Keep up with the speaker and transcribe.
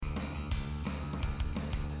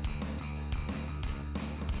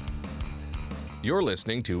You're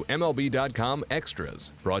listening to MLB.com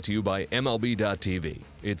Extras, brought to you by MLB.tv.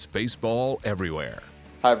 It's baseball everywhere.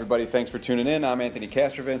 Hi, everybody. Thanks for tuning in. I'm Anthony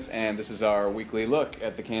Castrovince, and this is our weekly look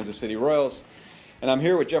at the Kansas City Royals. And I'm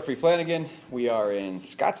here with Jeffrey Flanagan. We are in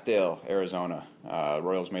Scottsdale, Arizona.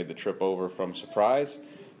 Royals made the trip over from Surprise.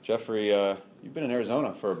 Jeffrey, you've been in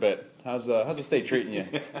Arizona for a bit. How's the state treating you?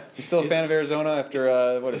 You still a fan of Arizona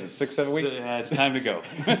after, 6, 7 weeks? It's time to go.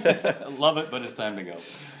 I love it, but it's time to go.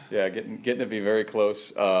 Yeah, getting to be very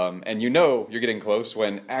close. And you know you're getting close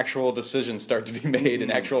when actual decisions start to be made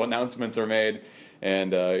and actual announcements are made.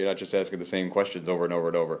 And you're not just asking the same questions over and over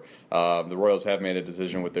and over. The Royals have made a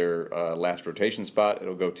decision with their last rotation spot.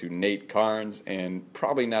 It'll go to Nate Karns, and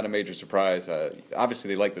probably not a major surprise. Obviously,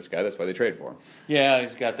 they like this guy. That's why they traded for him. Yeah,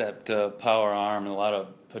 he's got that power arm and a lot of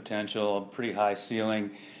potential, a pretty high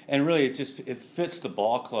ceiling. And really, it fits the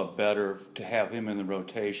ball club better to have him in the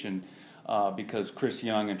rotation. Because Chris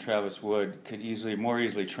Young and Travis Wood could more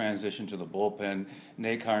easily transition to the bullpen.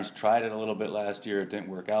 Nate Karns tried it a little bit last year. It didn't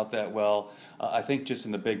work out that well. I think just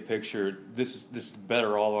in the big picture, this is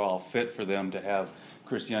better overall fit for them to have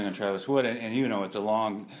Chris Young and Travis Wood. And you know, it's a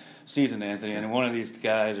long season, Anthony. And one of these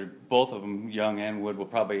guys, or both of them, Young and Wood, will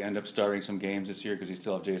probably end up starting some games this year because you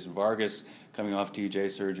still have Jason Vargas coming off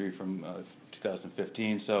TJ surgery from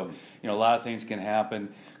 2015. So, you know, a lot of things can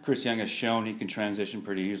happen. Chris Young has shown he can transition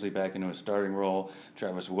pretty easily back into a starting role.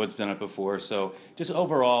 Travis Wood's done it before. So just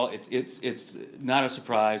overall, it's not a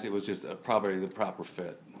surprise. It was just probably the proper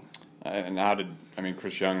fit. And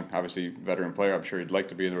Chris Young, obviously veteran player, I'm sure he'd like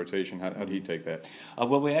to be in the rotation. How did he take that?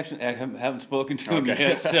 Well, we actually haven't spoken to him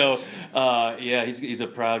yet. So, yeah, he's a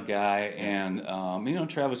proud guy. And,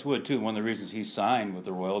 Travis Wood, too, one of the reasons he signed with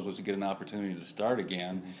the Royals was to get an opportunity to start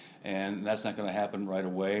again. And that's not going to happen right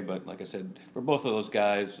away. But like I said, for both of those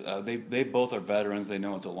guys, they both are veterans. They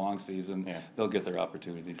know it's a long season. Yeah. They'll get their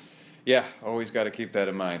opportunities. Yeah, always got to keep that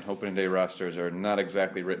in mind. Opening day rosters are not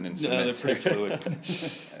exactly written in cement. No, they're pretty fluid.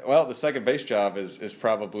 Well, the second base job is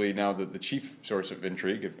probably now the chief source of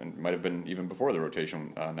intrigue. It might have been even before the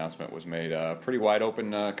rotation announcement was made. Pretty wide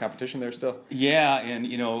open competition there still. Yeah, and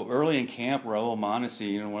early in camp, Raul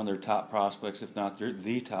Mondesi, one of their top prospects, if not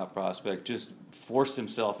the top prospect, just forced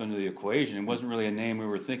himself into the equation. It wasn't really a name we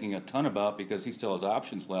were thinking a ton about because he still has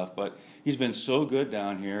options left, but he's been so good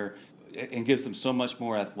down here and gives them so much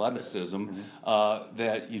more athleticism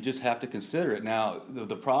that you just have to consider it. Now,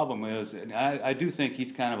 the problem is, and I do think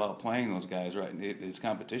he's kind of outplaying those guys, right? It's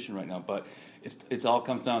competition right now, but it all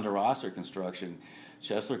comes down to roster construction.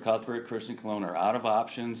 Chesler, Cuthbert, Christian Colon are out of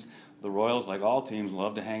options. The Royals, like all teams,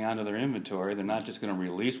 love to hang on to their inventory. They're not just going to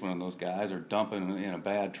release one of those guys or dump him in a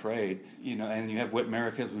bad trade. And you have Whit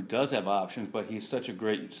Merrifield, who does have options, but he's such a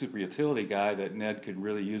great super utility guy that Ned could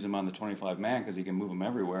really use him on the 25-man because he can move him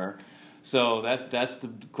everywhere. So that's the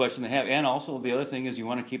question they have. And also the other thing is you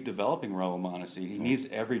want to keep developing Raul Mondesi. He needs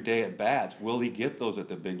every day at bats. Will he get those at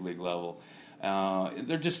the big league level? There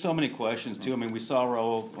are just so many questions, too. I mean, we saw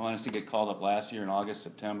Raul Mondesi get called up last year in August,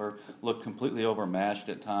 September, looked completely overmatched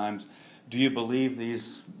at times. Do you believe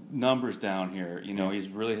these numbers down here? He's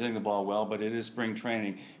really hitting the ball well, but it is spring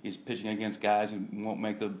training. He's pitching against guys who won't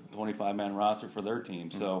make the 25-man roster for their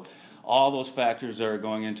team. So all those factors are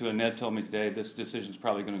going into it. Ned told me today this decision is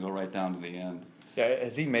probably going to go right down to the end. Yeah,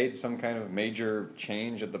 has he made some kind of major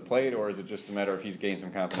change at the plate, or is it just a matter of he's gained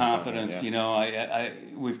some confidence? Yeah.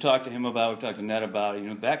 We've talked to him about, we've talked to Ned about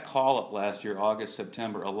it. That call-up last year, August,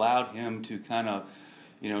 September, allowed him to kind of,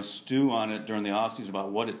 stew on it during the offseason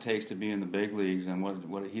about what it takes to be in the big leagues and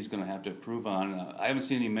what he's going to have to improve on. I haven't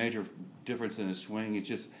seen any major difference in his swing. He's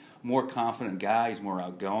just more confident guy. He's more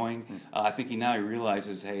outgoing. I think he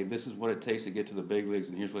realizes, hey, this is what it takes to get to the big leagues,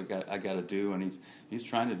 and here's what I got to do, and he's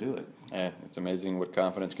trying to do it. Yeah, it's amazing what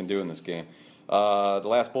confidence can do in this game. The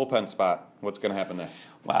last bullpen spot, what's going to happen there?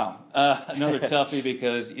 Wow, another toughie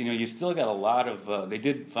because you still got a lot of. They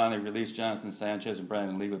did finally release Jonathan Sanchez and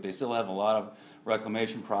Brandon Lee, but they still have a lot of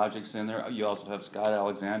reclamation projects in there. You also have Scott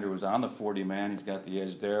Alexander, who's on the 40-man. He's got the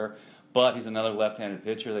edge there. But he's another left-handed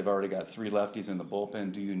pitcher. They've already got 3 lefties in the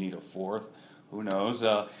bullpen. Do you need a 4th? Who knows?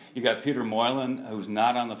 You got Peter Moylan, who's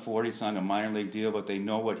not on the 40, signed a minor league deal, but they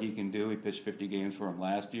know what he can do. He pitched 50 games for him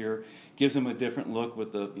last year. Gives him a different look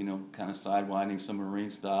with the kind of sidewinding submarine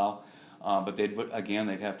style. But they'd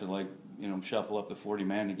have to shuffle up the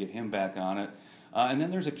 40-man to get him back on it. And then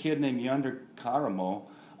there's a kid named Yonder Karamo,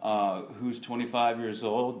 who's 25 years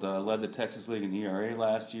old, led the Texas League in ERA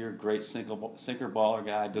last year. Great sinker baller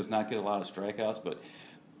guy. Does not get a lot of strikeouts, but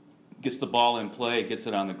gets the ball in play, gets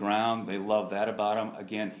it on the ground. They love that about him.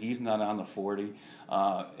 Again, he's not on the 40.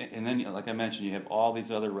 And then, like I mentioned, you have all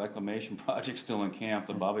these other reclamation projects still in camp,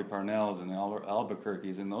 the Bobby Parnells and the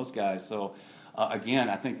Albuquerques and those guys. So again,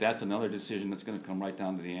 I think that's another decision that's going to come right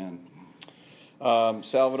down to the end.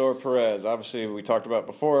 Salvador Perez, obviously we talked about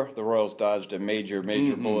before, the Royals dodged a major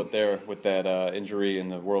bullet there with that injury in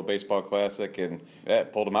the World Baseball Classic, and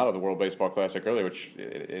that pulled him out of the World Baseball Classic earlier, which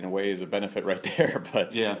in a way is a benefit right there.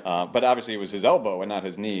 But but obviously it was his elbow and not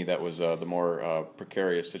his knee that was the more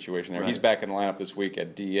precarious situation there. Right. He's back in the lineup this week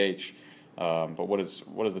at DH. But what does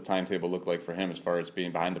the timetable look like for him as far as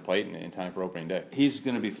being behind the plate and in time for opening day? He's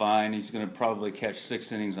going to be fine. He's going to probably catch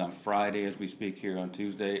 6 innings on Friday as we speak here on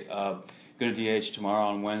Tuesday. Going to DH tomorrow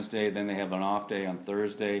on Wednesday. Then they have an off day on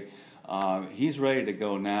Thursday. He's ready to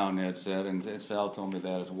go now, Ned said, and Sal told me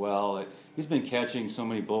that as well. He's been catching so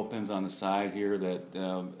many bullpens on the side here that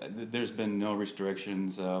there's been no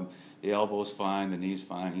restrictions. The elbow's fine, the knee's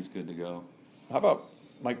fine. He's good to go. How about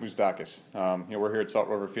Mike Moustakas? We're here at Salt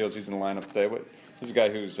River Fields. He's in the lineup today. He's a guy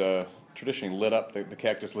who's traditionally lit up the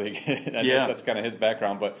Cactus League. That's kind of his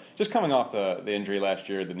background. But just coming off the injury last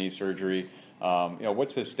year, the knee surgery,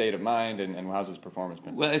 what's his state of mind and how's his performance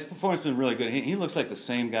been? Well, his performance has been really good. He looks like the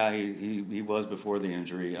same guy he was before the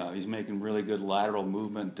injury. He's making really good lateral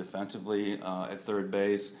movement defensively at third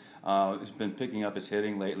base. He's been picking up his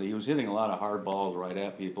hitting lately. He was hitting a lot of hard balls right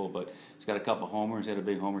at people, but he's got a couple homers. He had a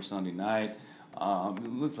big homer Sunday night.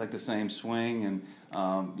 It looks like the same swing,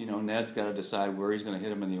 and Ned's got to decide where he's going to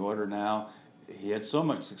hit him in the order now. He had so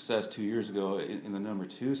much success 2 years ago in the number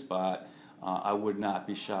 2 spot. I would not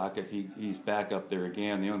be shocked if he's back up there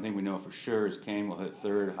again. The only thing we know for sure is Kane will hit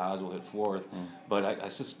third, Haas will hit fourth. But I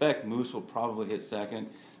suspect Moose will probably hit second.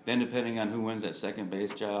 Then depending on who wins that second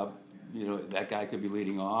base job, that guy could be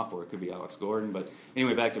leading off, or it could be Alex Gordon. But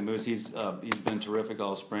anyway, back to Moose. He's been terrific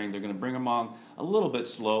all spring. They're going to bring him on a little bit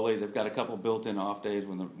slowly. They've got a couple built-in off days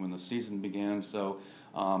when the season begins. So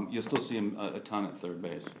you'll still see him a ton at third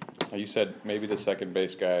base. Now you said maybe the second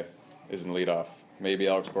base guy is in leadoff. Maybe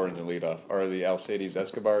Alex Gordon's in leadoff. Are the Alcides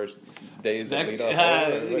Escobar's days at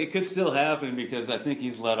leadoff? It could still happen because I think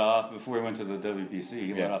he's let off before he went to the WBC.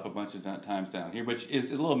 He let off a bunch of times down here, which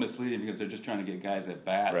is a little misleading because they're just trying to get guys at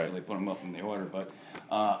bat, so they put them up in the order. But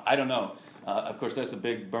I don't know. Of course, that's a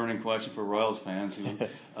big burning question for Royals fans who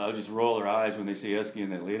just roll their eyes when they see Esky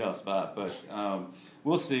in that leadoff spot. But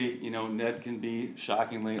we'll see. Ned can be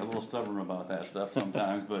shockingly a little stubborn about that stuff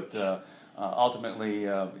sometimes, but. Ultimately,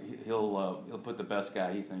 he'll put the best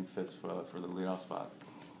guy he thinks fits for the leadoff spot.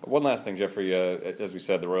 One last thing, Jeffrey. As we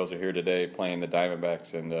said, the Royals are here today playing the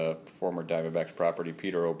Diamondbacks and former Diamondbacks property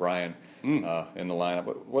Peter O'Brien in the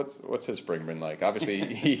lineup. What's his spring been like? Obviously,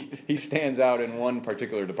 he stands out in one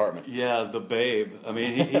particular department. Yeah, the babe. I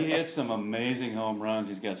mean, he hits some amazing home runs.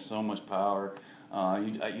 He's got so much power.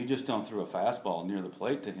 You just don't throw a fastball near the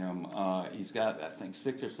plate to him. He's got, I think,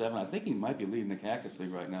 6 or 7. I think he might be leading the Cactus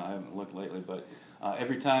League right now. I haven't looked lately, but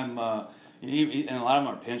every time, and a lot of them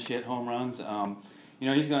are pinch hit home runs.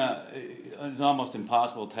 It's almost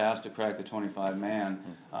impossible task to crack the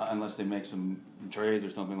 25-man unless they make some trades or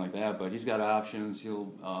something like that. But he's got options.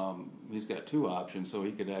 He's got 2 options, so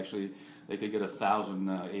they could get 1,000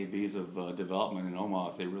 ABs of development in Omaha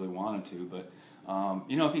if they really wanted to. But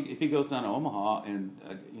if he goes down to Omaha and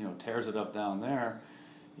tears it up down there,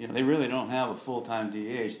 they really don't have a full-time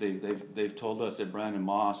DH. They've told us that Brandon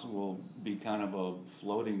Moss will be kind of a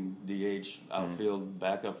floating DH outfield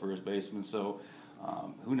backup first baseman. So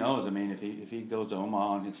who knows? I mean, if he goes to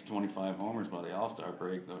Omaha and hits 25 homers by the All-Star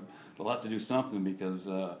break, they'll have to do something because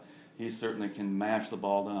he certainly can mash the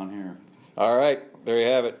ball down here. All right, there you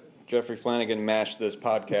have it. Jeffrey Flanagan mashed this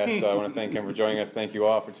podcast. I want to thank him for joining us. Thank you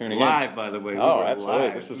all for tuning in. Live, by the way. Absolutely.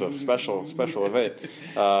 Live. This is a special event.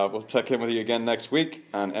 We'll check in with you again next week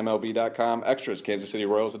on MLB.com Extras, Kansas City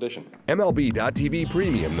Royals edition. MLB.TV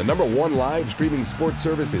Premium, the #1 live streaming sports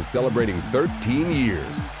service, is celebrating 13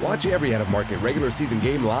 years. Watch every out-of-market regular season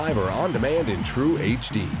game live or on demand in true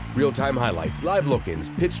HD. Real-time highlights, live look-ins,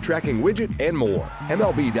 pitch tracking widget, and more.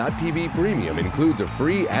 MLB.TV Premium includes a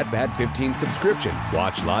free At-Bat 15 subscription.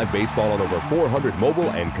 Watch live baseball on over 400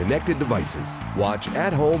 mobile and connected devices. Watch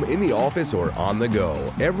at home, in the office, or on the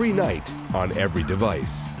go every night on every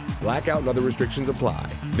device. Blackout and other restrictions apply.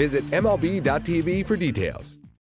 Visit MLB.TV for details.